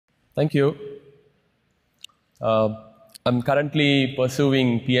Thank you. I'm currently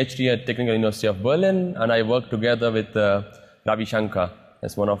pursuing PhD at Technical University of Berlin, and I work together with Ravishankar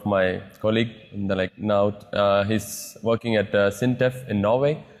as one of my colleagues. Now he's working at Sintef in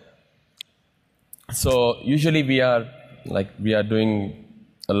Norway. So usually we are doing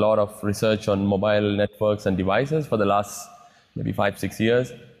a lot of research on mobile networks and devices for the last maybe 5-6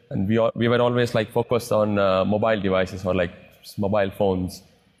 years, and we were always focused on mobile devices or mobile phones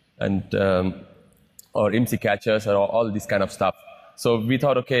and or IMSI catchers or all this kind of stuff. So we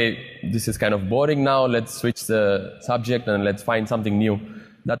thought, okay, this is kind of boring now. Let's switch the subject and let's find something new.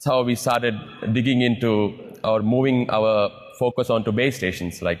 That's how we started digging into or moving our focus onto base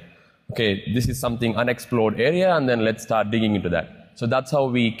stations. Okay, this is something unexplored area, and then let's start digging into that. So that's how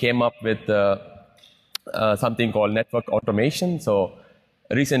we came up with something called network automation. So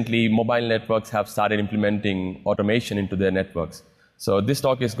recently, mobile networks have started implementing automation into their networks. So this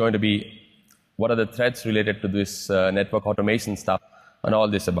talk is going to be what are the threats related to this network automation stuff and all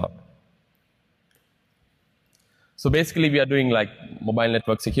this about. So basically, we are doing mobile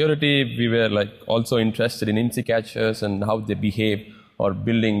network security. We were also interested in IMSI catchers and how they behave, or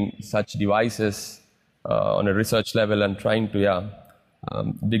building such devices on a research level, and trying to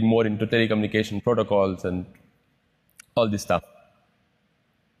dig more into telecommunication protocols and all this stuff.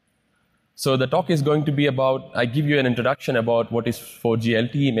 So the talk is going to be about, I give you an introduction about what is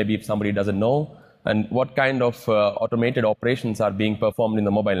 4G LTE, maybe if somebody doesn't know, and what kind of automated operations are being performed in the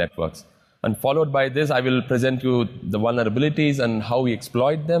mobile networks. And followed by this, I will present you the vulnerabilities and how we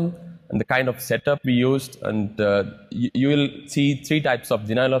exploit them, and the kind of setup we used. And you will see 3 types of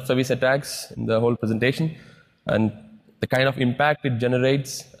denial of service attacks in the whole presentation, and the kind of impact it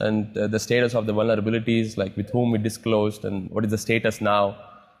generates, and the status of the vulnerabilities, with whom we disclosed, and what is the status now,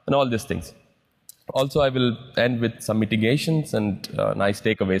 and all these things. Also, I will end with some mitigations and nice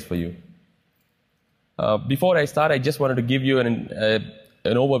takeaways for you. Before I start, I just wanted to give you an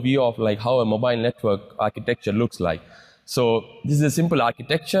overview of how a mobile network architecture looks like. So this is a simple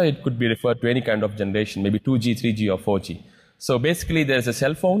architecture. It could be referred to any kind of generation, maybe 2G, 3G, or 4G. So basically, there's a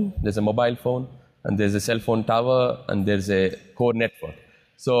cell phone, there's a mobile phone, and there's a cell phone tower, and there's a core network.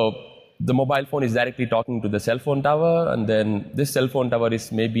 So the mobile phone is directly talking to the cell phone tower, and then this cell phone tower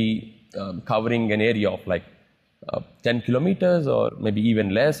is maybe covering an area of 10 kilometers, or maybe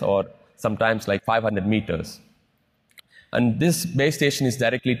even less, or sometimes 500 meters. And this base station is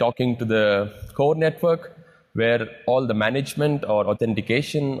directly talking to the core network, where all the management or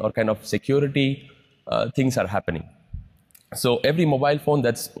authentication or kind of security things are happening. So every mobile phone,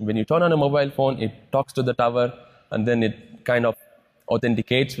 when you turn on a mobile phone, it talks to the tower, and then it kind of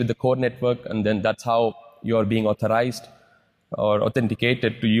authenticates with the core network, and then that's how you are being authorized or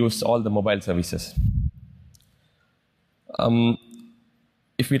authenticated to use all the mobile services.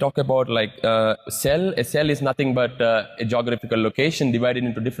 If we talk about a cell is nothing but a geographical location divided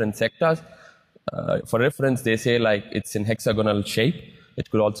into different sectors. For reference, they say it's in hexagonal shape. It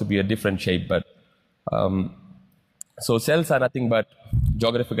could also be a different shape, but so cells are nothing but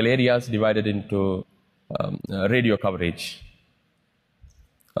geographical areas divided into radio coverage.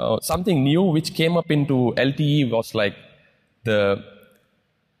 Something new which came up into LTE was the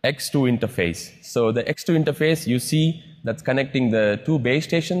X2 interface. So the X2 interface, you see, that's connecting the 2 base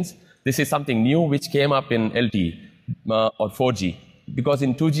stations. This is something new which came up in LTE or 4G. Because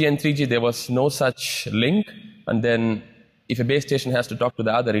in 2G and 3G, there was no such link. And then if a base station has to talk to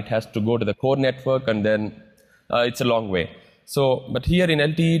the other, it has to go to the core network, and then it's a long way. So, but here in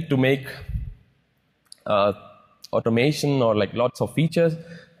LTE, to make automation or lots of features,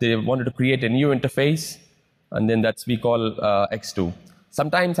 they wanted to create a new interface, and then that's we call X2.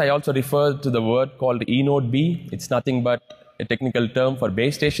 Sometimes I also refer to the word called eNode B. It's nothing but a technical term for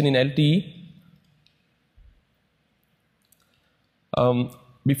base station in LTE.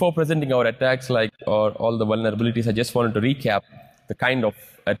 Before presenting our attacks or all the vulnerabilities, I just wanted to recap the kind of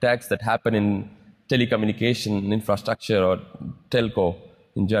attacks that happen in telecommunication infrastructure or telco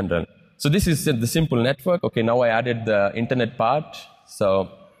in general. So this is the simple network. Okay, now I added the internet part. So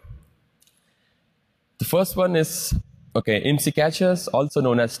the first one is, okay, IMSI catchers, also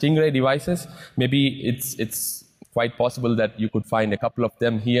known as Stingray devices. Maybe it's quite possible that you could find a couple of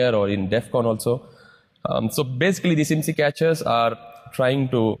them here or in DEF CON also. So basically, these IMSI catchers are trying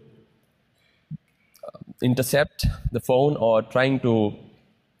to intercept the phone, or trying to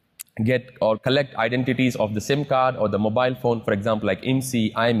get or collect identities of the SIM card or the mobile phone, for example, like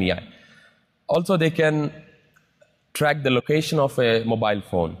IMSI, IMEI. Also, they can track the location of a mobile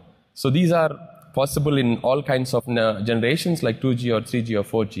phone. So these are possible in all kinds of generations, like 2G or 3G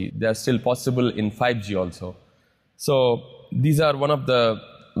or 4G. They are still possible in 5G also. So these are one of the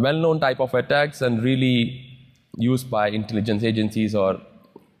well-known type of attacks and really used by intelligence agencies or,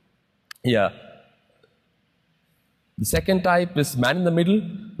 yeah. The second type is man in the middle,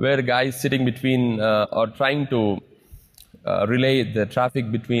 where a guy is sitting between or trying to relay the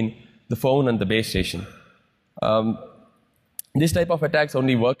traffic between the phone and the base station. This type of attacks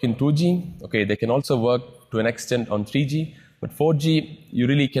only work in 2G. Okay, they can also work to an extent on 3G, but 4G, you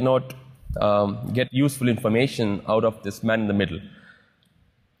really cannot get useful information out of this man in the middle.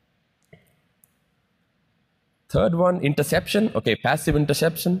 Third one, interception. Okay, passive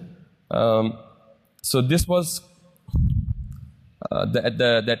interception. So this was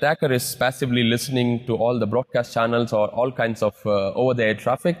the attacker is passively listening to all the broadcast channels or all kinds of over-the-air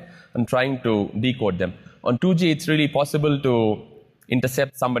traffic and trying to decode them. On 2G, it's really possible to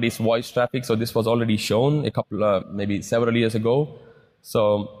intercept somebody's voice traffic. So this was already shown a couple, maybe several years ago.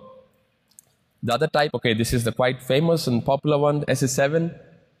 So the other type, okay, this is the quite famous and popular one, SS7.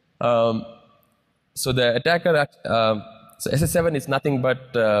 So the attacker, so SS7 is nothing but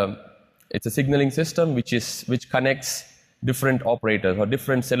it's a signaling system which connects different operators or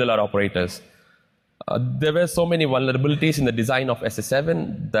different cellular operators. There were so many vulnerabilities in the design of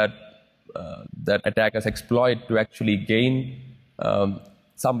SS7 that attackers exploit to actually gain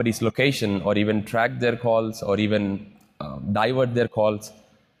somebody's location or even track their calls or even divert their calls.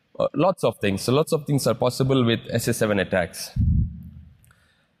 Lots of things. So lots of things are possible with SS7 attacks.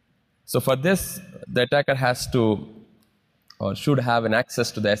 So for this, the attacker has to or should have an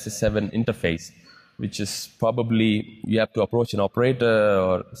access to the SS7 interface, which is probably you have to approach an operator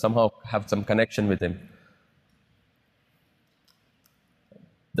or somehow have some connection with him.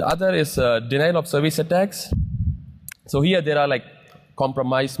 The other is denial of service attacks. So here there are like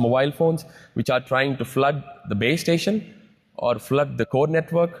compromised mobile phones which are trying to flood the base station or flood the core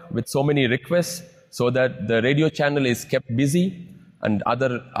network with so many requests so that the radio channel is kept busy and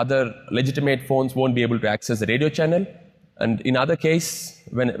other legitimate phones won't be able to access the radio channel. And in other case,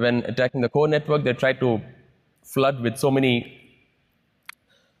 when attacking the core network, they try to flood with so many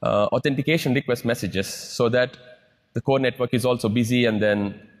authentication request messages so that the core network is also busy, and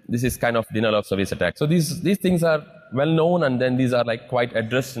then this is kind of denial of service attack. So these things are well known, and then these are like quite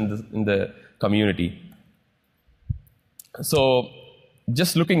addressed in the community. So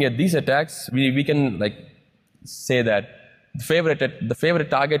just looking at these attacks, we can like say that the favorite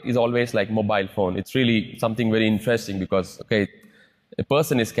target is always like mobile phone. It's really something very interesting because, okay, a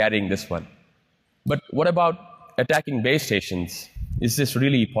person is carrying this one. But what about attacking base stations? Is this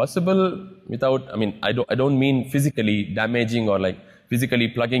really possible without, I mean, I don't mean physically damaging or like physically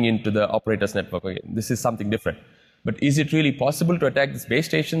plugging into the operator's network. Okay, this is something different. But is it really possible to attack these base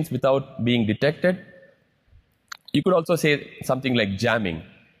stations without being detected? You could also say something like jamming.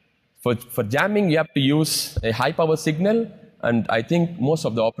 For jamming, you have to use a high power signal, and I think most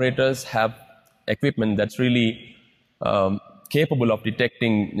of the operators have equipment that's really capable of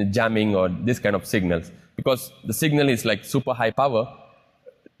detecting jamming or this kind of signals, because the signal is like super high power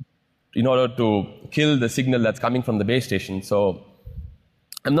in order to kill the signal that's coming from the base station. So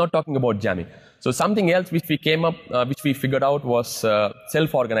I'm not talking about jamming. So something else which we figured out was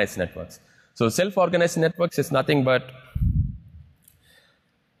self-organized networks. So self-organized networks is nothing but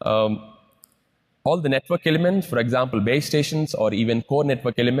all the network elements, for example, base stations or even core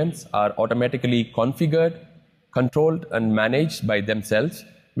network elements, are automatically configured, controlled, and managed by themselves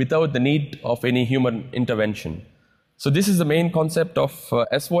without the need of any human intervention. So this is the main concept of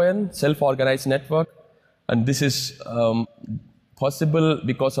SON, self-organized network, and this is possible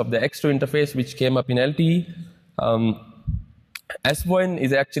because of the X2 interface which came up in LTE. SON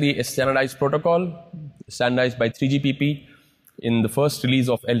is actually a standardized protocol, standardized by 3GPP in the first release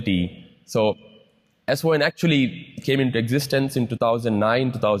of LTE. So SON actually came into existence in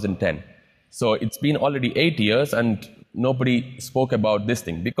 2009, 2010. So it's been already 8 years and nobody spoke about this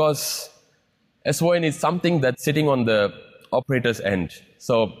thing because SON is something that's sitting on the operator's end.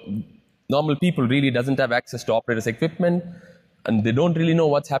 So normal people really doesn't have access to operator's equipment and they don't really know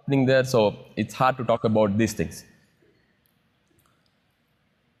what's happening there. So it's hard to talk about these things.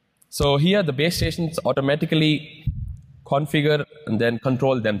 So here the base stations automatically configure and then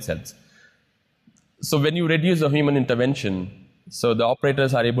control themselves. So when you reduce the human intervention, so the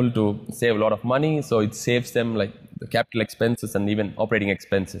operators are able to save a lot of money, so it saves them like the capital expenses and even operating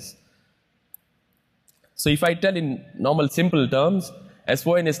expenses. So if I tell in normal simple terms,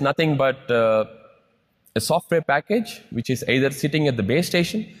 SON is nothing but a software package which is either sitting at the base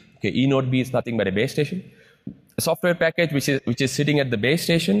station. Okay, eNodeB is nothing but a base station. A software package which is sitting at the base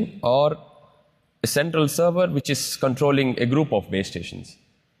station, or a central server which is controlling a group of base stations.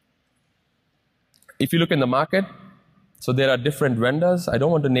 If you look in the market, So there are different vendors. I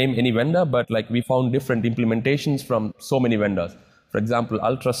don't want to name any vendor, but like we found different implementations from so many vendors. For example,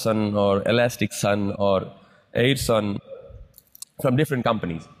 Ultrasun or Elastic Sun or AirSun from different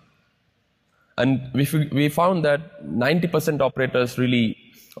companies. And we found that 90% operators really,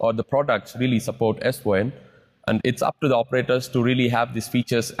 or the products really support SON, and it's up to the operators to really have these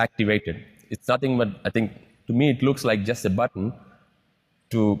features activated. It's nothing but, I think, to me, it looks like just a button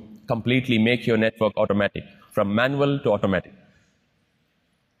to completely make your network automatic, from manual to automatic.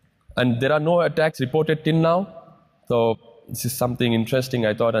 And there are no attacks reported till now. So this is something interesting,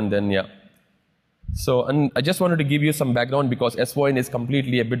 I thought, and then, yeah. So, and I just wanted to give you some background because SON is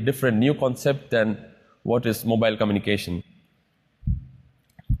completely a bit different, new concept than what is mobile communication.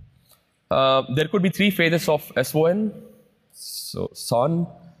 There could be 3 phases of SON. So, SON,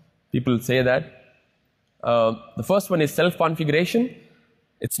 people say that. The first one is self-configuration.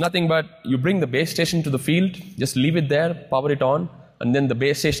 It's nothing but you bring the base station to the field, just leave it there, power it on, and then the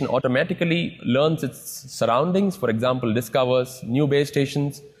base station automatically learns its surroundings. For example, discovers new base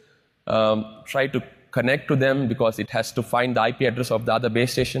stations, try to connect to them because it has to find the IP address of the other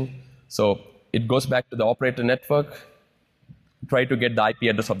base station. So it goes back to the operator network, try to get the IP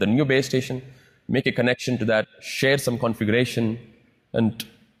address of the new base station, make a connection to that, share some configuration, and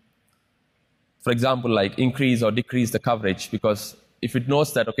for example, like increase or decrease the coverage, because if it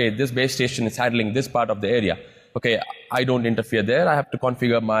knows that, okay, this base station is handling this part of the area, okay, I don't interfere there, I have to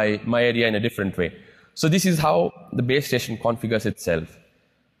configure my area in a different way. So this is how the base station configures itself.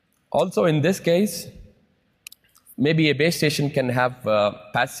 Also in this case, maybe a base station can have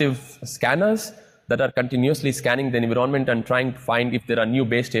passive scanners that are continuously scanning the environment and trying to find if there are new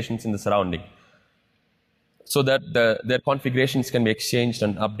base stations in the surrounding, so that their configurations can be exchanged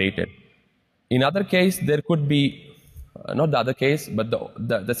and updated. In other case, there could be, not the other case, but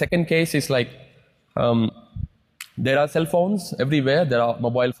the second case is like, there are cell phones everywhere, there are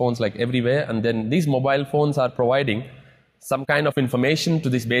mobile phones like everywhere, and then these mobile phones are providing some kind of information to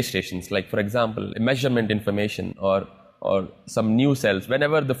these base stations, like for example, measurement information or some new cells.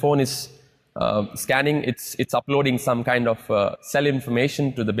 Whenever the phone is scanning, it's uploading some kind of cell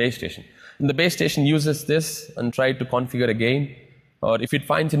information to the base station. And the base station uses this and try to configure again, or if it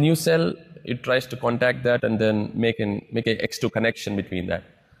finds a new cell, it tries to contact that and then make a X2 connection between that.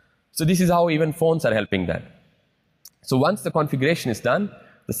 So this is how even phones are helping that. So once the configuration is done,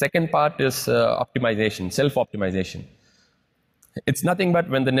 the second part is optimization, self-optimization. It's nothing but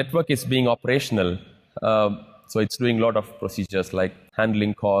when the network is being operational, so it's doing a lot of procedures like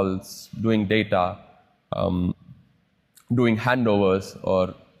handling calls, doing data, doing handovers,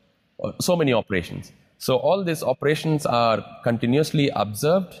 or so many operations. So all these operations are continuously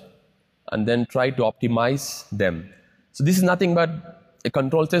observed and then try to optimize them. So this is nothing but a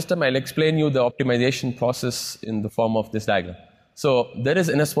control system. I'll explain you the optimization process in the form of this diagram. So there is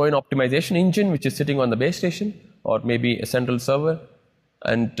an SON optimization engine which is sitting on the base station, or maybe a central server,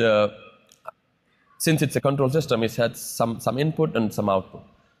 and since it's a control system, it has some input and some output.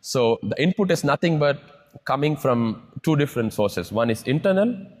 So the input is nothing but coming from 2 different sources. One is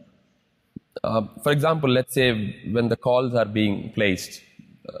internal. For example, let's say when the calls are being placed,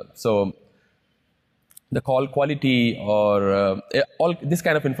 so the call quality or all this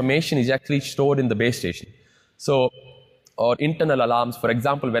kind of information is actually stored in the base station. So, or internal alarms, for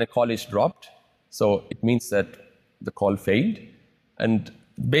example, when a call is dropped, so it means that the call failed, and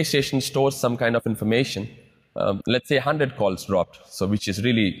base station stores some kind of information. Let's say 100 calls dropped, so which is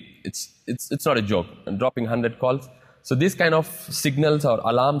really, it's not a joke, dropping 100 calls. So these kind of signals or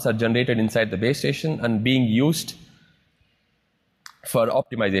alarms are generated inside the base station and being used for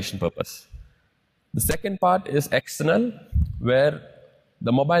optimization purpose. The second part is external, where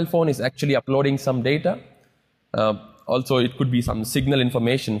the mobile phone is actually uploading some data. Also, it could be some signal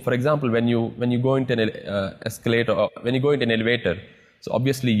information. For example, when you go into an escalator, or when you go into an elevator, so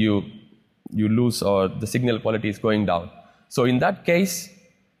obviously you lose, or the signal quality is going down. So in that case,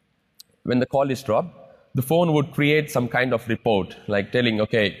 when the call is dropped, the phone would create some kind of report, like telling,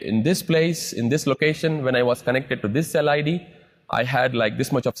 okay, in this place, in this location, when I was connected to this cell ID, I had like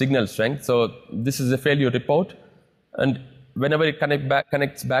this much of signal strength, so this is a failure report. And whenever it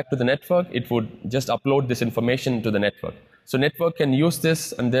connects back to the network, it would just upload this information to the network. So network can use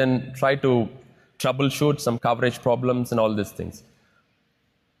this and then try to troubleshoot some coverage problems and all these things.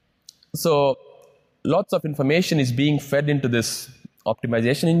 So lots of information is being fed into this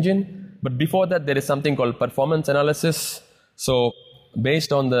optimization engine. But before that, there is something called performance analysis. So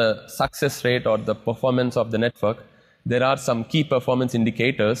based on the success rate or the performance of the network, there are some key performance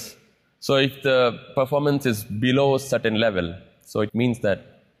indicators. So if the performance is below a certain level, so it means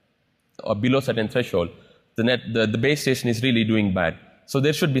that, or below certain threshold, the base station is really doing bad. So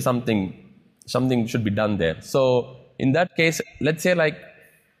there should be something should be done there. So in that case, let's say like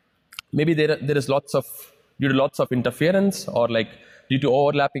maybe there is due to lots of interference, or like due to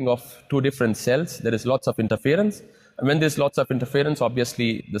overlapping of two different cells, there is lots of interference. And when there's lots of interference,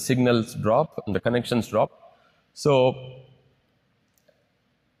 obviously the signals drop and the connections drop. So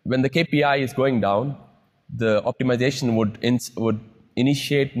when the KPI is going down, the optimization would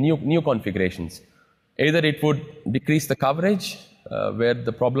initiate new configurations. Either it would decrease the coverage where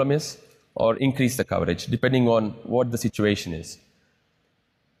the problem is, or increase the coverage, depending on what the situation is.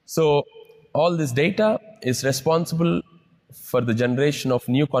 So all this data is responsible for the generation of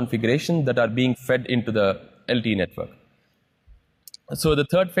new configurations that are being fed into the LTE network. So the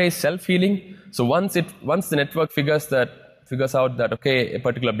third phase, self-healing. So once the network figures out that okay, a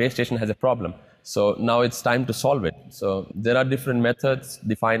particular base station has a problem, so now it's time to solve it. So there are different methods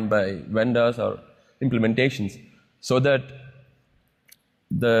defined by vendors or implementations, so that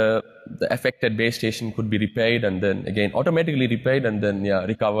the affected base station could be repaired and then again automatically repaired and then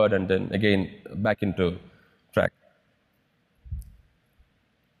recovered and then again back into track.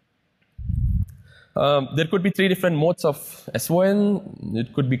 There could be 3 different modes of SON.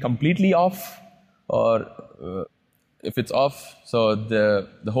 It could be completely off, or if it's off, so the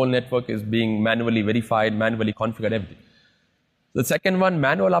whole network is being manually verified, manually configured, everything. The second one,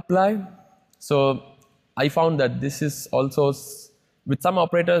 manual apply. So I found that this is also, with some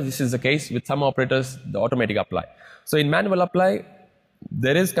operators, this is the case. With some operators, the automatic apply. So in manual apply,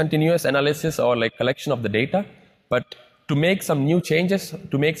 there is continuous analysis or like collection of the data, but to make some new changes,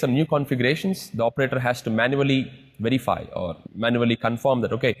 to make some new configurations, the operator has to manually verify or manually confirm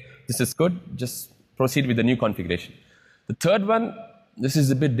that, okay, this is good, just proceed with the new configuration. The third one, this is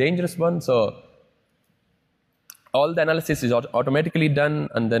a bit dangerous one. So all the analysis is automatically done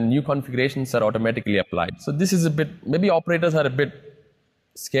and then new configurations are automatically applied. So this is a bit, maybe operators are a bit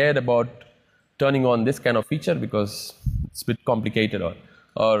scared about turning on this kind of feature because it's a bit complicated,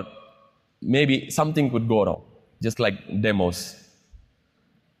 or maybe something could go wrong, just like demos.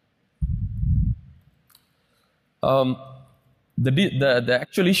 The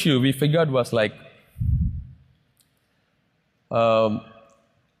actual issue we figured was like all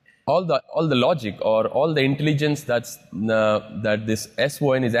the logic or all the intelligence that this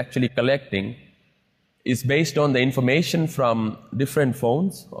SON is actually collecting is based on the information from different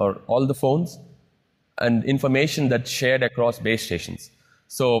phones or all the phones and information that's shared across base stations.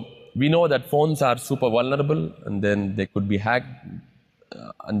 So we know that phones are super vulnerable and then they could be hacked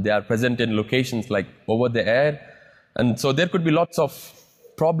and they are present in locations like over the air. And so there could be lots of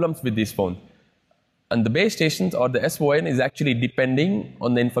problems with these phones. And the base stations or the SON is actually depending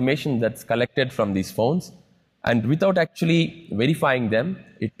on the information that's collected from these phones. And without actually verifying them,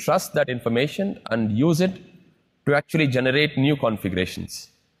 it trusts that information and use it to actually generate new configurations.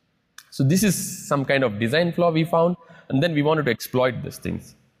 So this is some kind of design flaw we found, and then we wanted to exploit these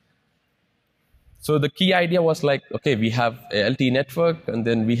things. So the key idea was like, okay, we have a LTE network, and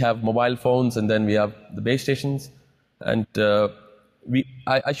then we have mobile phones, and then we have the base stations. And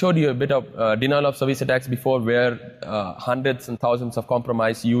I showed you a bit of denial of service attacks before, where hundreds and thousands of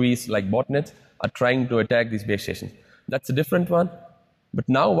compromised UEs like botnets are trying to attack these base stations. That's a different one. But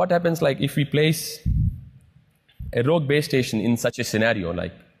now what happens, like if we place a rogue base station in such a scenario,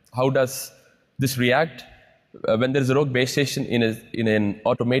 like how does this react when there's a rogue base station in an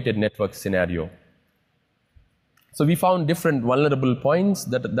automated network scenario? So we found different vulnerable points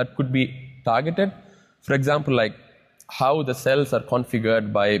that could be targeted. For example, like how the cells are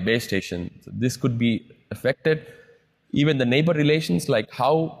configured by base station. So this could be affected. Even the neighbor relations, like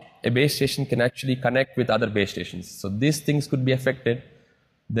how a base station can actually connect with other base stations. So these things could be affected.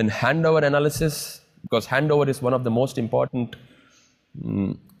 Then handover analysis, because handover is one of the most important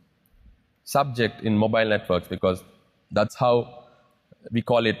subject in mobile networks, because that's how we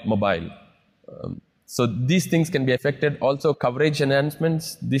call it mobile. So these things can be affected. Also coverage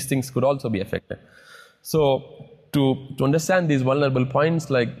enhancements, these things could also be affected. So to understand these vulnerable points,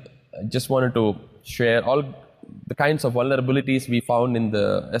 like I just wanted to share all the kinds of vulnerabilities we found in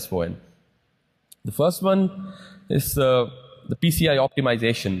the SON. The first one is the PCI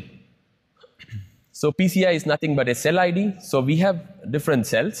optimization. So PCI is nothing but a cell ID. So we have different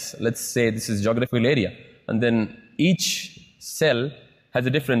cells. Let's say this is geographical area. And then each cell has a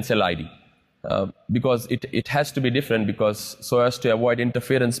different cell ID. Because it has to be different, because so as to avoid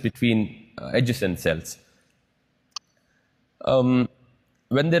interference between adjacent cells.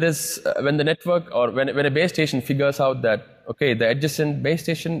 When the network or when a base station figures out that, okay, the adjacent base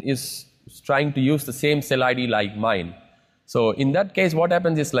station is trying to use the same cell ID like mine. So in that case, what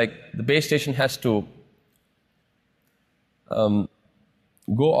happens is like the base station has to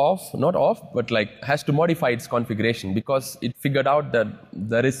go off, not off, but like has to modify its configuration because it figured out that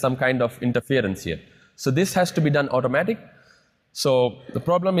there is some kind of interference here. So this has to be done automatic. So the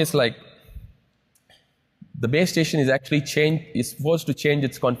problem is like the base station is supposed to change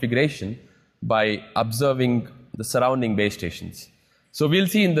its configuration by observing the surrounding base stations. So we'll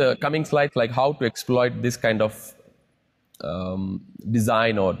see in the coming slides like how to exploit this kind of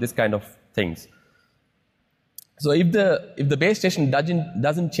design or this kind of things. So if the base station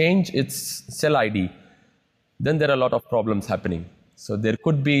doesn't change its cell ID, then there are a lot of problems happening. So there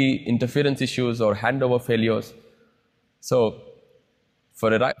could be interference issues or handover failures. So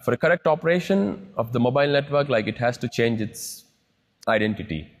for a correct operation of the mobile network, like it has to change its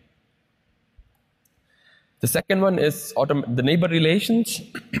identity. The second one is the neighbor relations.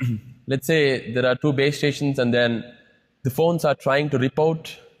 Let's say there are two base stations and then the phones are trying to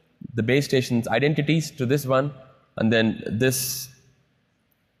report the base station's identities to this one, and then this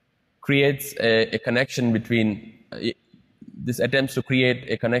creates a connection between, this attempts to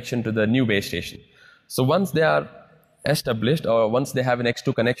create a connection to the new base station. So once they are established or once they have an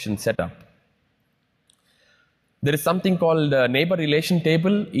X2 connection set up, there is something called a neighbor relation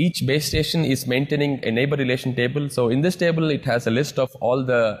table. Each base station is maintaining a neighbor relation table. So in this table, it has a list of all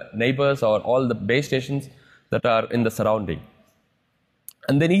the neighbors or all the base stations that are in the surrounding.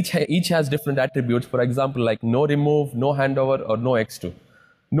 And then each has different attributes. For example, like no remove, no handover, or no X2.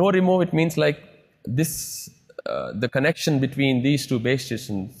 No remove, it means like this, the connection between these two base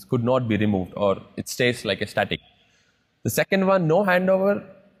stations could not be removed, or it stays like a static. The second one, no handover.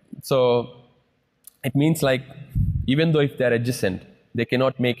 So it means like even though if they're adjacent, they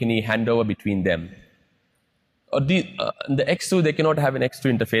cannot make any handover between them. Or the X2, they cannot have an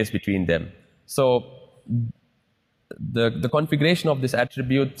X2 interface between them. So the configuration of these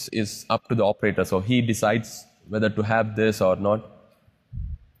attributes is up to the operator. So he decides whether to have this or not.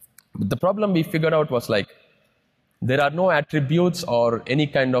 But the problem we figured out was like there are no attributes or any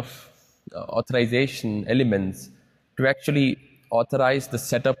kind of authorization elements to actually authorize the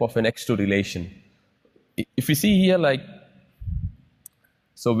setup of an X2 relation. If you see here, like,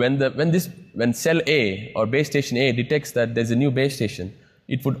 so when cell A or base station A detects that there's a new base station,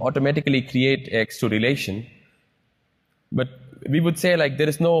 it would automatically create a X2 relation. But we would say like there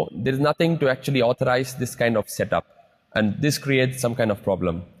is nothing to actually authorize this kind of setup, and this creates some kind of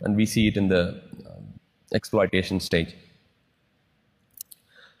problem, and we see it in the exploitation stage.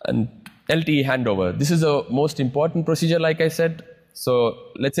 And LTE handover. This is the most important procedure, like I said. So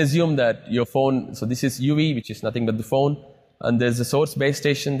let's assume that your phone, so this is UV, which is nothing but the phone, and there's a source base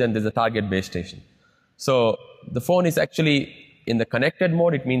station, then there's a target base station. So the phone is actually in the connected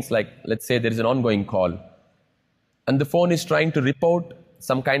mode. It means like, let's say there is an ongoing call, and the phone is trying to report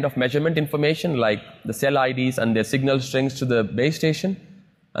some kind of measurement information like the cell IDs and their signal strings to the base station.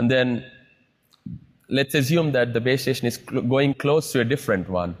 And then let's assume that the base station is going close to a different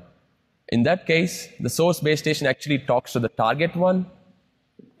one. In that case, the source base station actually talks to the target one,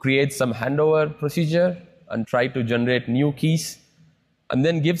 creates some handover procedure, and try to generate new keys, and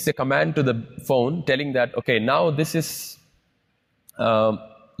then gives a command to the phone telling that, okay, now this is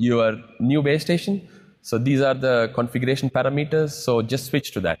your new base station. So these are the configuration parameters, so just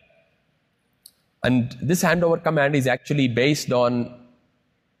switch to that. And this handover command is actually based on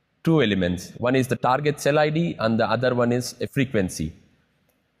two elements. One is the target cell ID, and the other one is a frequency.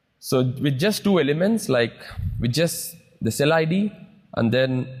 So with just two elements, like with just the cell ID and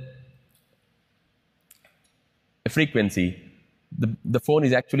then a frequency, the phone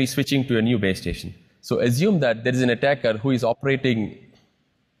is actually switching to a new base station. So assume that there is an attacker who is operating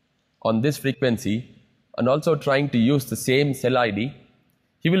on this frequency and also trying to use the same cell ID.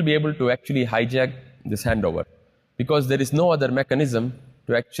 He will be able to actually hijack this handover because there is no other mechanism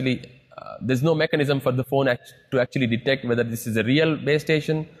to actually, there's no mechanism for the phone to actually detect whether this is a real base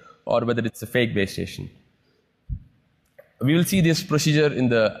station or whether it's a fake base station. We will see this procedure in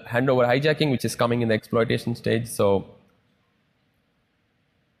the handover hijacking, which is coming in the exploitation stage. So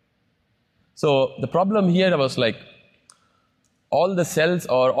the problem here was like all the cells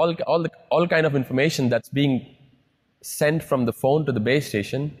or all kind of information that's being sent from the phone to the base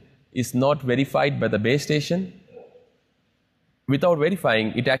station is not verified by the base station. Without verifying,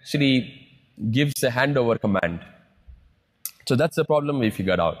 it actually gives a handover command. So that's the problem we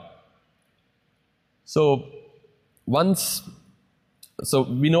figured out. So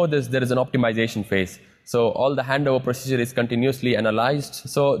we know there is an optimization phase. So all the handover procedure is continuously analyzed.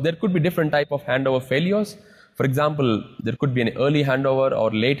 So there could be different type of handover failures. For example, there could be an early handover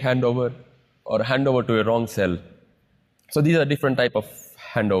or late handover or handover to a wrong cell. So these are different type of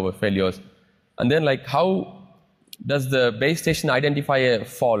handover failures. And then like how does the base station identify a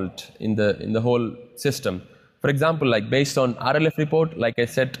fault in the whole system? For example, like based on RLF report, like I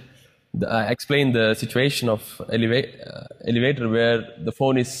said, I explained the situation of elevator where the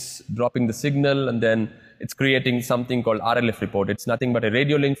phone is dropping the signal and then it's creating something called RLF report. It's nothing but a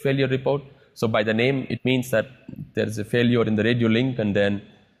radio link failure report. So by the name, it means that there is a failure in the radio link and then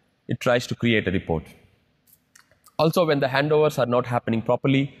it tries to create a report. Also, when the handovers are not happening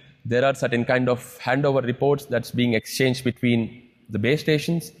properly, there are certain kind of handover reports that's being exchanged between the base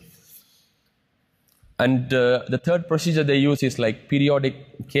stations. And the third procedure they use is like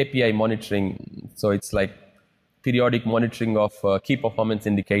periodic KPI monitoring. So it's like periodic monitoring of key performance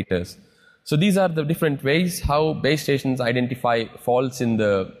indicators. So these are the different ways how base stations identify faults in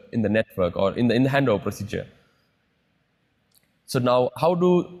the network or in the handover procedure. So now how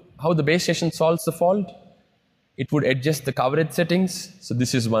the base station solves the fault? It would adjust the coverage settings. So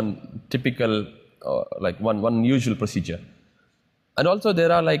this is one typical, like one usual procedure. And also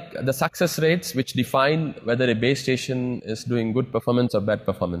there are like the success rates which define whether a base station is doing good performance or bad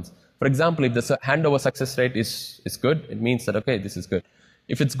performance. For example, if the handover success rate is good, it means that, okay, this is good.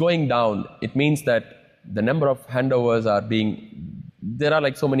 If it's going down, it means that the number of handovers there are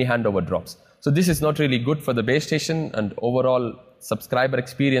like so many handover drops. So this is not really good for the base station and overall subscriber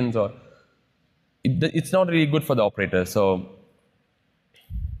experience, or it's not really good for the operator. So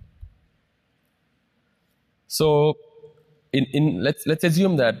let's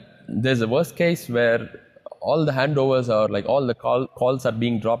assume that there's a worst case where all the handovers are like all the calls are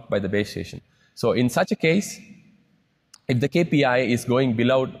being dropped by the base station. So in such a case, if the KPI is going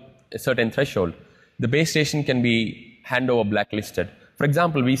below a certain threshold, the base station can be handover blacklisted. For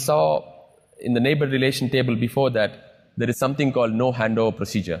example, we saw in the neighbor relation table before that there is something called no handover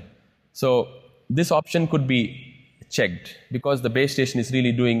procedure. So this option could be checked because the base station is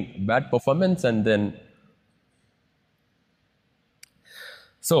really doing bad performance. And then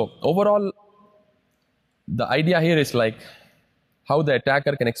so overall, the idea here is like how the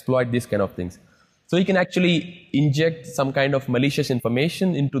attacker can exploit these kind of things. So he can actually inject some kind of malicious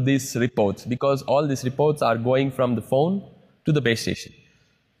information into these reports because all these reports are going from the phone to the base station.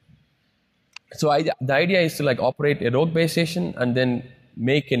 So the idea is to like operate a rogue base station and then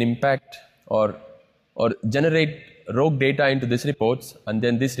make an impact or generate rogue data into these reports, and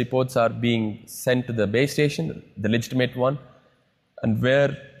then these reports are being sent to the base station, the legitimate one, and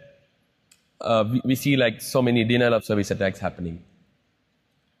where we see like so many denial of service attacks happening.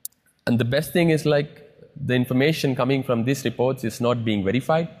 And the best thing is like the information coming from these reports is not being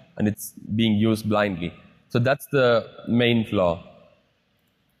verified and it's being used blindly. So that's the main flaw.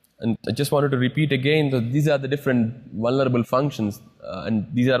 And I just wanted to repeat again that these are the different vulnerable functions, and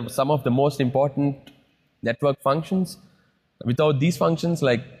these are some of the most important network functions. Without these functions,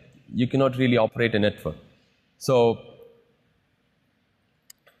 like you cannot really operate a network. So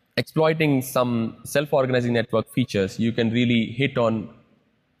exploiting some self-organizing network features, you can really hit on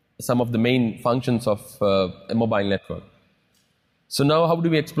some of the main functions of a mobile network. So now how do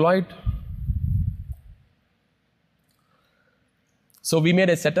we exploit? So we made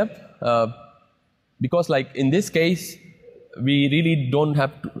a setup because like in this case, we really don't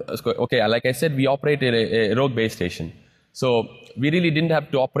have to, okay, like I said, we operated a rogue base station. So we really didn't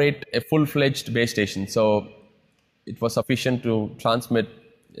have to operate a full-fledged base station. So it was sufficient to transmit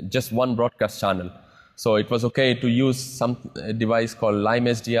just one broadcast channel. So it was okay to use a device called Lime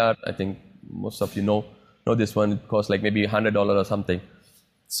SDR. I think most of you know this one. It costs like maybe $100 or something.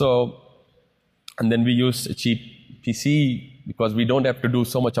 So, and then we use a cheap PC because we don't have to do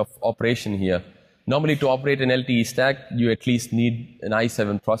so much of operation here. Normally to operate an LTE stack, you at least need an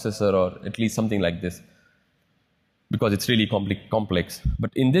i7 processor or at least something like this because it's really complex.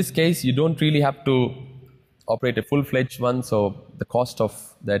 But in this case, you don't really have to operate a full-fledged one. So the cost of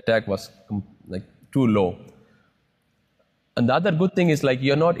the attack was like too low. And the other good thing is like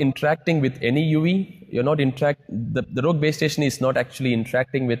you're not interacting with any UV. The rogue base station is not actually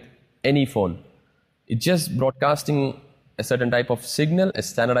interacting with any phone. It's just broadcasting a certain type of signal, a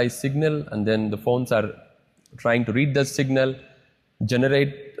standardized signal, and then the phones are trying to read the signal,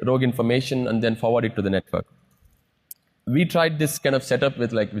 generate rogue information, and then forward it to the network. We tried this kind of setup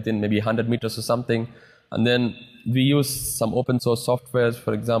with like within maybe 100 meters or something, and then we use some open source softwares,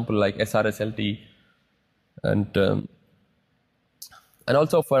 for example, like SRS LTE. And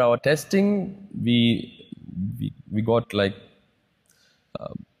also for our testing, we got like,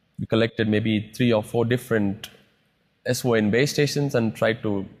 we collected maybe 3 or 4 different SON base stations and tried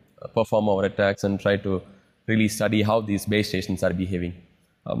to perform our attacks and try to really study how these base stations are behaving.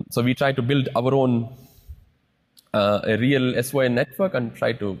 So we try to build our own a real SON network and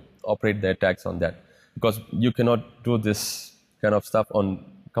try to operate the attacks on that. because you cannot do this kind of stuff on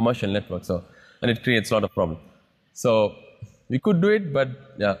commercial networks. So, and it creates a lot of problems. So we could do it, but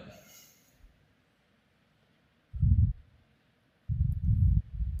yeah.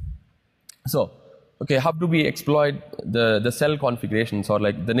 So, okay, how do we exploit the cell configurations or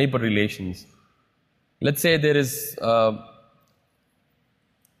like the neighbor relations? Let's say there is an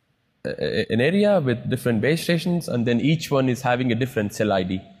area with different base stations, and then each one is having a different cell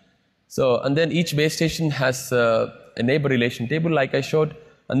ID. So, and then each base station has a neighbor relation table like I showed,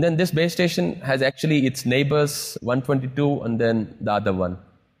 and then this base station has actually its neighbors 122 and then the other one.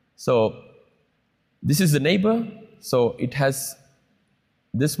 So this is the neighbor, so it has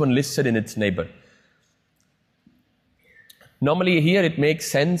this one listed in its neighbor. Normally here it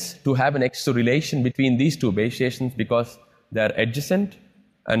makes sense to have an extra relation between these two base stations because they are adjacent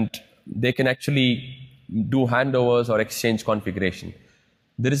and they can actually do handovers or exchange configuration.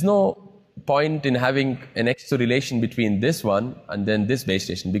 There is no point in having an extra relation between this one and then this base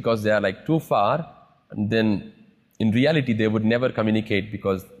station because they are like too far, and then in reality they would never communicate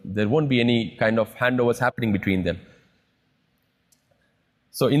because there won't be any kind of handovers happening between them.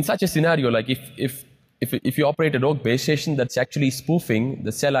 So in such a scenario, like if you operate a rogue base station that's actually spoofing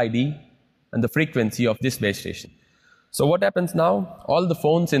the cell ID and the frequency of this base station. So what happens now? All the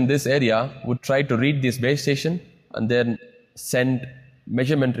phones in this area would try to read this base station and then send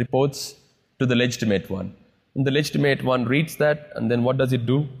measurement reports to the legitimate one. And the legitimate one reads that, and then what does it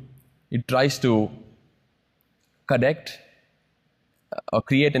do? It tries to connect or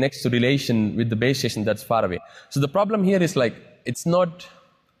create an extra relation with the base station that's far away. So the problem here is like it's not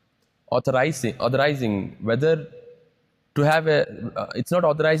authorizing whether to have it's not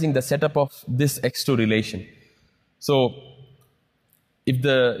authorizing the setup of this X2 relation. So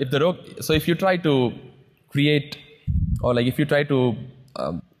if you try to create, or like if you try to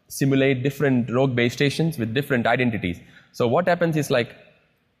simulate different rogue base stations with different identities. So what happens is like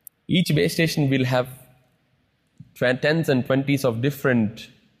each base station will have tens and 20s of different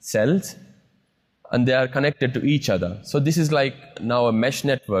cells, and they are connected to each other. So this is like now a mesh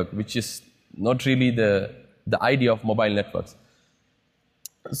network, which is not really the idea of mobile networks.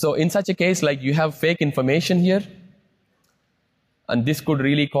 So in such a case, like you have fake information here, and this could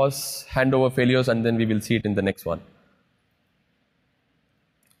really cause handover failures, and then we will see it in the next one.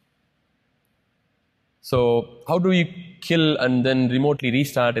 So how do you kill and then remotely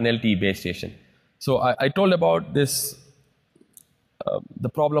restart an LTE base station? So I told about this, the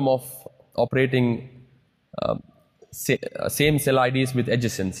problem of operating same cell IDs with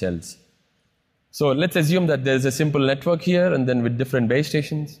adjacent cells. So let's assume that there's a simple network here and then with different base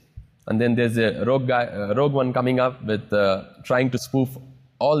stations, and then there's a rogue one coming up with trying to spoof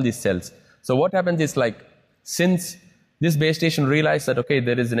all these cells. So what happens is like, since this base station realized that okay,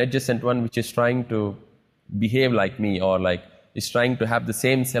 there is an adjacent one which is trying to behave like me, or like is trying to have the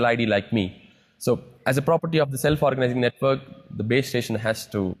same cell ID like me. So as a property of the self-organizing network, the base station has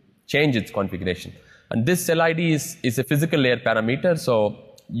to change its configuration. And this cell ID is a physical layer parameter, so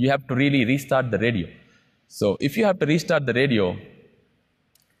you have to really restart the radio. So if you have to restart the radio,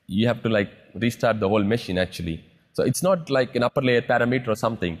 you have to like restart the whole machine actually. So it's not like an upper layer parameter or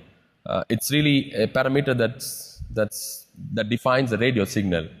something. It's really a parameter that defines the radio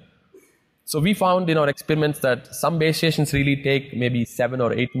signal. So we found in our experiments that some base stations really take maybe 7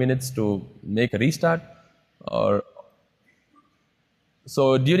 or 8 minutes to make a restart.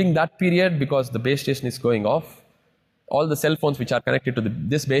 So during that period, because the base station is going off, all the cell phones which are connected to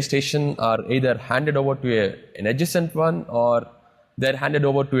this base station are either handed over to an adjacent one, or they're handed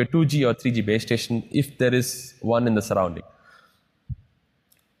over to a 2G or 3G base station if there is one in the surrounding.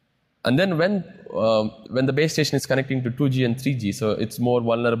 And then when the base station is connecting to 2G and 3G, so it's more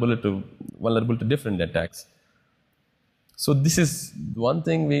vulnerable to different attacks. So this is one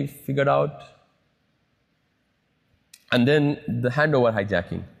thing we figured out. And then the handover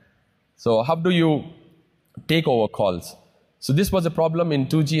hijacking. So how do you take over calls? So this was a problem in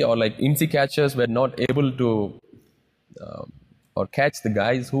 2G, or like INSI catchers were not able to or catch the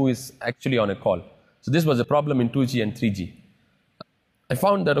guys who is actually on a call. So this was a problem in 2G and 3G. I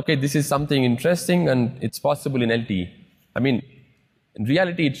found that okay, this is something interesting and it's possible in LTE. I mean, in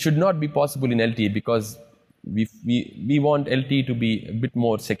reality, it should not be possible in LTE because we want LTE to be a bit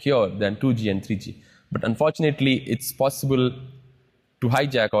more secure than 2G and 3G. But unfortunately, it's possible to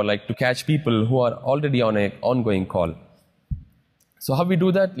hijack or like to catch people who are already on an ongoing call. So how we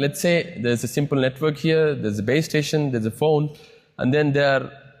do that? Let's say there's a simple network here, there's a base station, there's a phone, and then they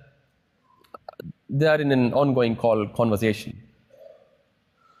are in an ongoing call conversation.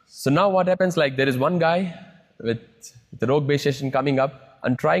 So now what happens, like there is one guy with the rogue base station coming up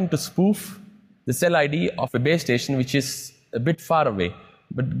and trying to spoof the cell ID of a base station which is a bit far away.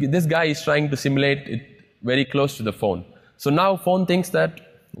 But this guy is trying to simulate it very close to the phone. So now phone thinks that,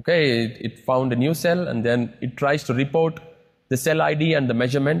 okay, it found a new cell, and then it tries to report the cell ID and the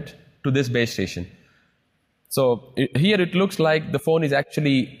measurement to this base station. So here it looks like the phone is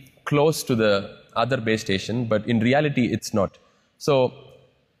actually close to the other base station, but in reality it's not. So,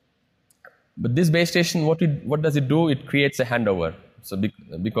 but this base station, what does it do? It creates a handover. So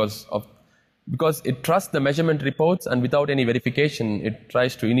because it trusts the measurement reports, and without any verification, it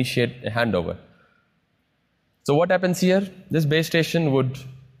tries to initiate a handover. So what happens here? This base station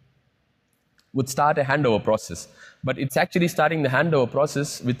would start a handover process, but it's actually starting the handover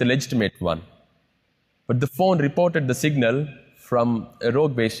process with a legitimate one. But the phone reported the signal from a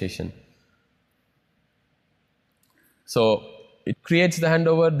rogue base station. So it creates the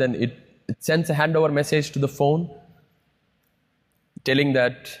handover, then it sends a handover message to the phone telling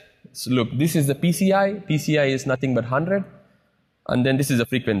that, so look, this is the PCI. PCI is nothing but 100, and then this is the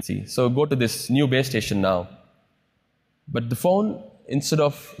frequency. So go to this new base station now. But the phone, instead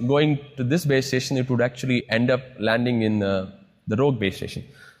of going to this base station, it would actually end up landing in the rogue base station,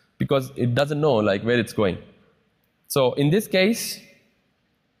 because it doesn't know like where it's going. So in this case,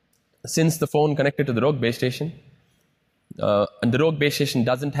 since the phone connected to the rogue base station, and the rogue base station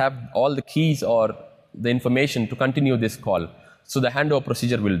doesn't have all the keys or the information to continue this call, so the handover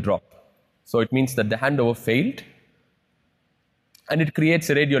procedure will drop. So it means that the handover failed, and it creates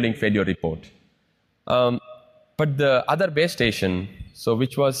a radio link failure report. But the other base station, so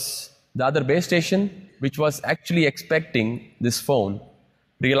which was the other base station, which was actually expecting this phone,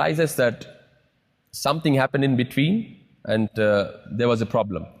 realizes that something happened in between, and there was a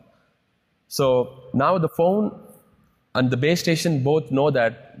problem. So now the phone and the base station both know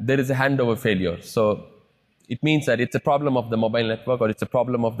that there is a handover failure. So it means that it's a problem of the mobile network, or it's a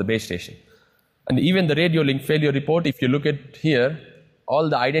problem of the base station. And even the radio link failure report, if you look at here, all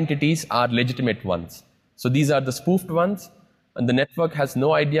the identities are legitimate ones. So these are the spoofed ones, and the network has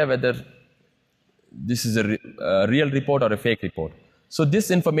no idea whether this is a real report or a fake report. So this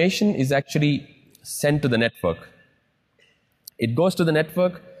information is actually sent to the network. It goes to the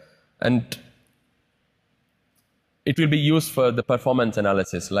network, and it will be used for the performance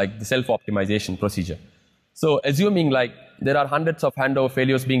analysis, like the self-optimization procedure. So assuming like there are hundreds of handover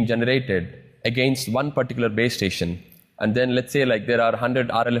failures being generated against one particular base station, and then let's say like there are 100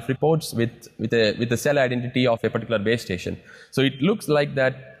 RLF reports with a cell identity of a particular base station. So it looks like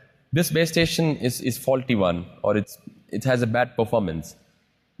that this base station is faulty one, or it has a bad performance.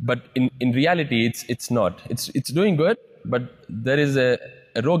 But in reality, it's not. It's doing good, but there is a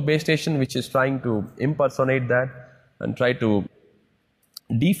rogue base station which is trying to impersonate that and try to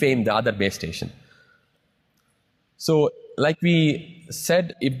defame the other base station. So like we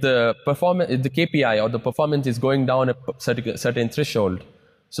said, if the KPI or the performance is going down a certain threshold,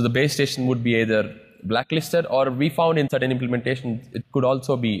 so the base station would be either blacklisted, or we found in certain implementations it could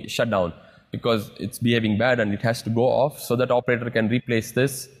also be shut down because it's behaving bad and it has to go off, so that operator can replace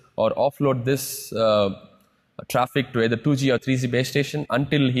this or offload this traffic to either 2G or 3G base station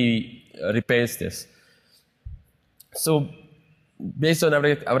until he repairs this. So based on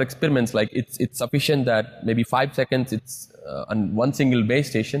our experiments, like it's sufficient that maybe 5 seconds it's on one single base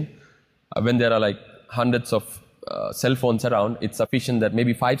station. When there are like hundreds of cell phones around, it's sufficient that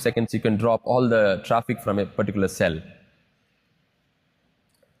maybe 5 seconds you can drop all the traffic from a particular cell.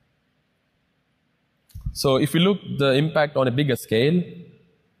 So if you look the impact on a bigger scale,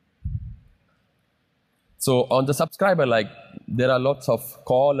 so on the subscriber, like there are lots of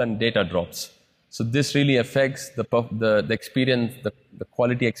call and data drops. So this really affects the experience, the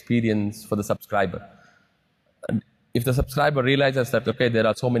quality experience for the subscriber. And if the subscriber realizes that, okay, there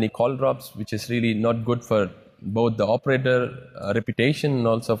are so many call drops, which is really not good for both the operator reputation and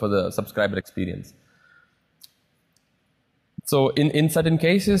also for the subscriber experience. So in certain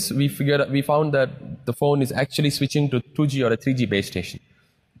cases, we found that the phone is actually switching to 2G or a 3G base station.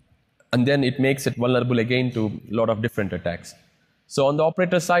 And then it makes it vulnerable again to a lot of different attacks. So on the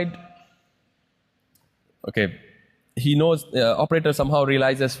operator side, okay, he knows, operator somehow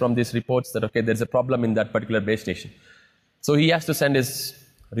realizes from these reports that, okay, there's a problem in that particular base station. So he has to send his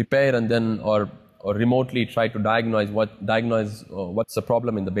repair and then, or remotely try to diagnose what's the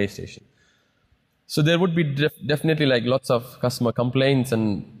problem in the base station. So there would be definitely like lots of customer complaints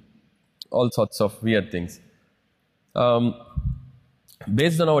and all sorts of weird things.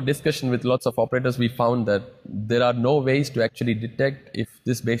 Based on our discussion with lots of operators, we found that there are no ways to actually detect if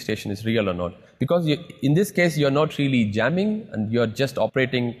this base station is real or not. Because in this case, you're not really jamming and you're just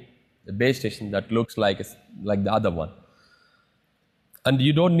operating a base station that looks like the other one. And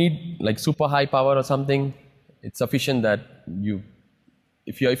you don't need like super high power or something. It's sufficient that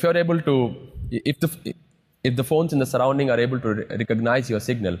if you're able to, if the phones in the surrounding are able to recognize your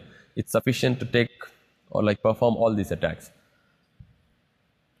signal, it's sufficient to take or like perform all these attacks.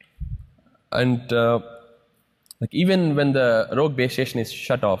 And like even when the rogue base station is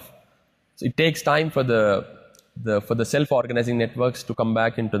shut off, so it takes time for the self-organizing networks to come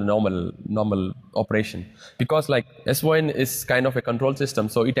back into the normal operation, because like SON is kind of a control system,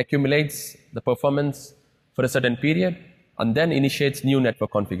 so it accumulates the performance for a certain period and then initiates new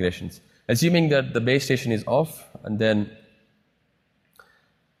network configurations, assuming that the base station is off. And then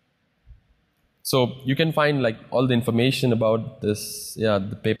so you can find like all the information about this,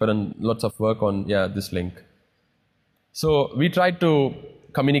 the paper, and lots of work on this link. So we tried to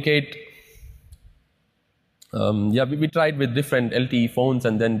communicate. We tried with different LTE phones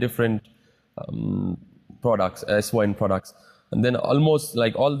and then different products, SON products, and then almost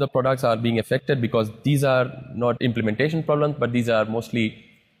like all the products are being affected because these are not implementation problems, but these are mostly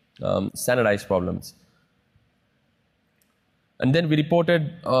standardized problems. And then we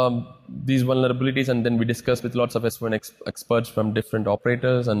reported these vulnerabilities, and then we discussed with lots of SON experts from different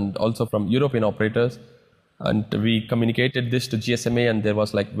operators and also from European operators. And we communicated this to GSMA, and there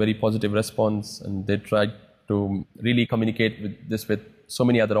was like very positive response, and they tried to really communicate with this with so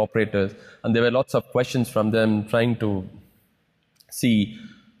many other operators. And there were lots of questions from them trying to see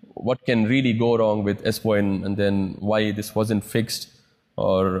what can really go wrong with SON, and then why this wasn't fixed,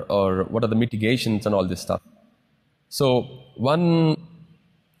 or what are the mitigations and all this stuff. So one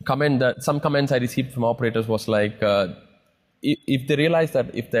comment that some comments I received from operators was like, if they realize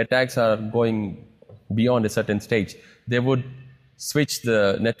that if the attacks are going beyond a certain stage, they would switch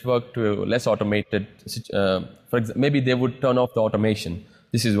the network to less automated. For example, maybe they would turn off the automation.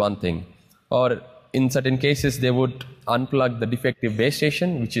 This is one thing. Or in certain cases, they would unplug the defective base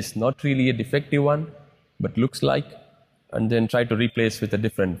station, which is not really a defective one, but looks like, and then try to replace with a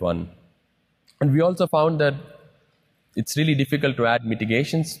different one. And we also found that it's really difficult to add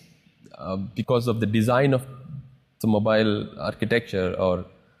mitigations because of the design of the mobile architecture or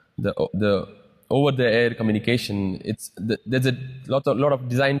the over-the-air communication. There's a lot of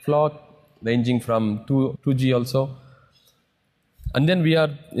design flaw ranging from 2G also. And then we are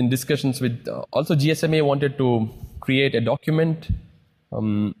in discussions with also GSMA wanted to create a document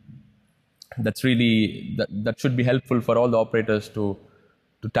that's really that should be helpful for all the operators to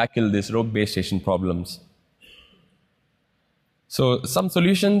tackle these rogue base station problems. So some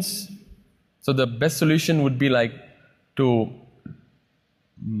solutions. So the best solution would be like to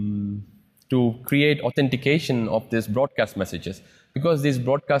create authentication of these broadcast messages, because these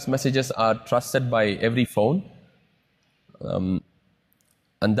broadcast messages are trusted by every phone, and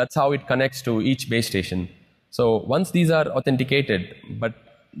that's how it connects to each base station. So once these are authenticated, but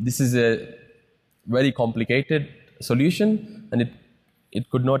this is a very complicated solution, and it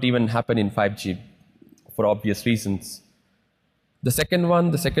could not even happen in 5G for obvious reasons. The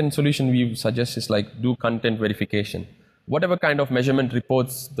second solution we suggest is like do content verification. Whatever kind of measurement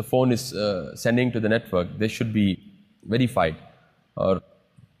reports the phone is sending to the network, they should be verified, or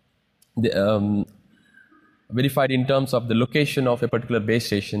verified in terms of the location of a particular base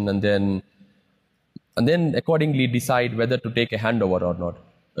station, and then accordingly decide whether to take a handover or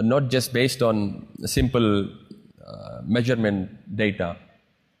not just based on simple measurement data.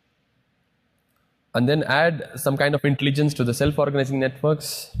 And then add some kind of intelligence to the self-organizing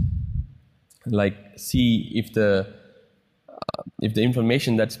networks, like see if the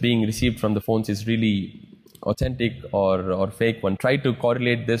information that's being received from the phones is really authentic or fake one. Try to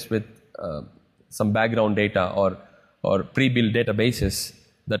correlate this with some background data or pre-built databases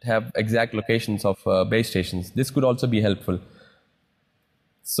that have exact locations of base stations. This could also be helpful.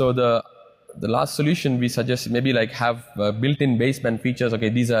 So the last solution we suggest maybe like have built-in baseband features. Okay,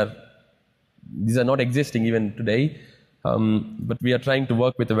 these are not existing even today, but we are trying to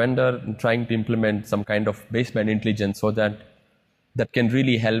work with the vendor and trying to implement some kind of baseband intelligence so that can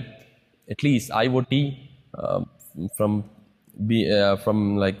really help at least IoT from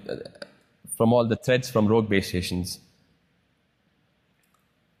all the threats from rogue base stations.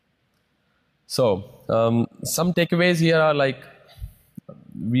 So some takeaways here are like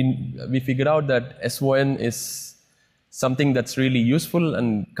we figured out that SON is something that's really useful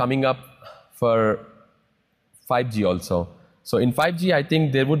and coming up for 5G also. So in 5G, I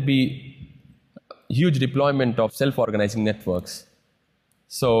think there would be huge deployment of self-organizing networks.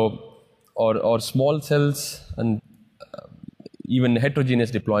 So, or small cells and even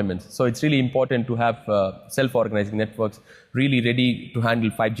heterogeneous deployments. So it's really important to have self-organizing networks really ready to handle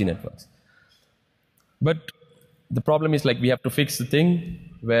 5G networks. But the problem is like we have to fix the thing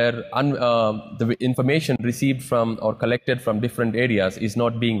where the information received from or collected from different areas is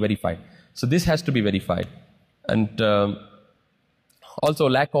not being verified. So this has to be verified. And also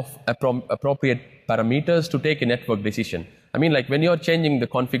lack of appropriate parameters to take a network decision. I mean, like when you're changing the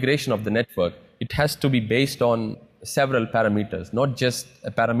configuration of the network, it has to be based on several parameters, not just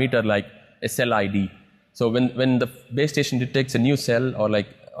a parameter like a cell ID. So when the base station detects a new cell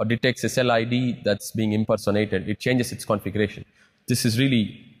or detects a cell ID that's being impersonated, it changes its configuration. This is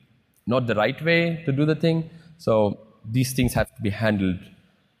really not the right way to do the thing. So these things have to be handled.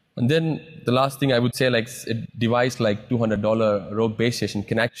 And then the last thing I would say, like a device like $200 rogue base station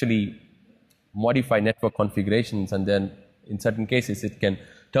can actually modify network configurations, and then in certain cases it can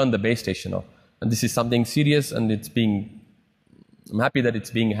turn the base station off. And this is something serious, and I'm happy that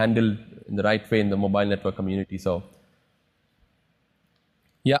it's being handled in the right way in the mobile network community. So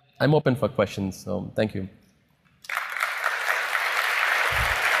yeah, I'm open for questions. So thank you.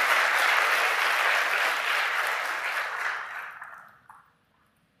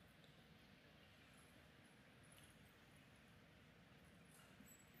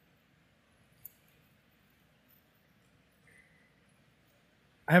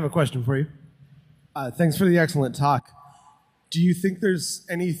 I have a question for you. Thanks for the excellent talk. Do you think there's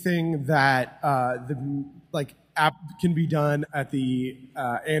anything that app can be done at the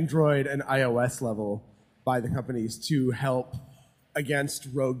Android and iOS level by the companies to help against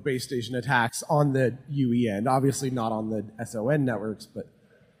rogue base station attacks on the UE end? Obviously not on the SON networks, but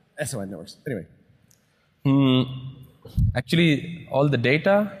SON networks. Anyway. Actually, all the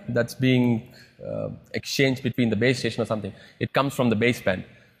data that's being exchanged between the base station or something, it comes from the baseband.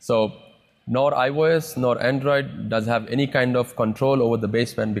 So nor iOS nor Android does have any kind of control over the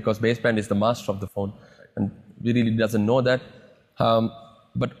baseband, because baseband is the master of the phone, and we really doesn't know that.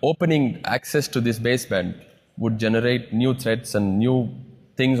 But opening access to this baseband would generate new threats and new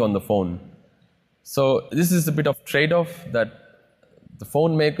things on the phone. So this is a bit of trade-off that the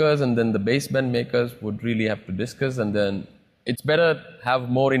phone makers and then the baseband makers would really have to discuss, and then it's better have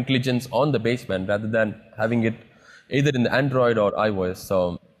more intelligence on the baseband rather than having it either in the Android or iOS.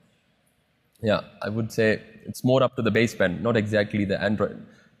 So yeah, I would say it's more up to the baseband, not exactly the Android.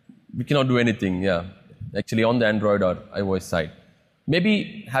 We cannot do anything, actually on the Android or iOS side.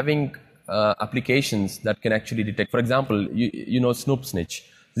 Maybe having applications that can actually detect, for example, you know Snoop Snitch.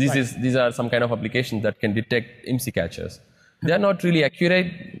 These are some kind of applications that can detect IMSI catchers. They are not really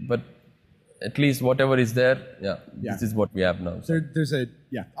accurate, but at least whatever is there, this is what we have now. So.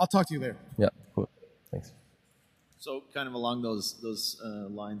 I'll talk to you later. Yeah, cool. Thanks. So kind of along those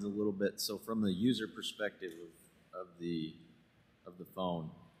lines a little bit. So from the user perspective of the phone,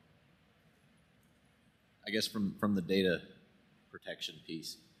 I guess from the data protection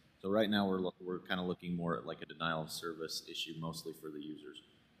piece. So right now we're kind of looking more at like a denial of service issue, mostly for the users.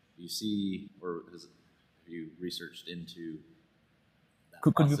 Do you see, or have you researched into?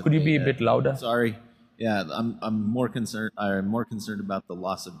 Could you be a bit louder? Sorry. Yeah, I'm more concerned. I'm more concerned about the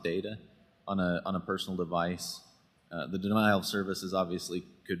loss of data on a personal device. The denial of service is obviously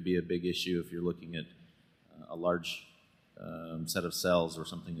could be a big issue if you're looking at a large set of cells or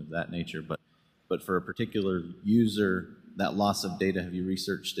something of that nature. But for a particular user, that loss of data, have you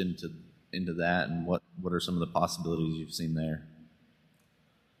researched into that, and what are some of the possibilities you've seen there?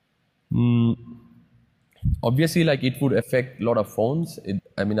 Obviously, like it would affect a lot of phones.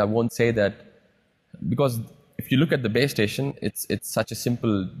 I mean, I won't say that, because if you look at the base station, it's such a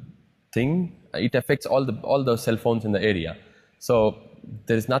simple thing. It affects all the cell phones in the area. So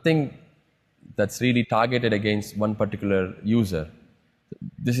there is nothing that's really targeted against one particular user.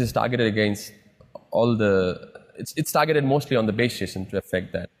 This is targeted against all the. It's targeted mostly on the base station to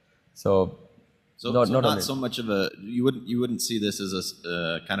affect that. So not so much of a you wouldn't see this as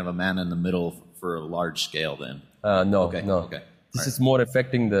a kind of a man in the middle for a large scale then. No, okay. no. Okay. This is more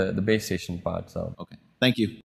affecting the base station part. So okay. Thank you.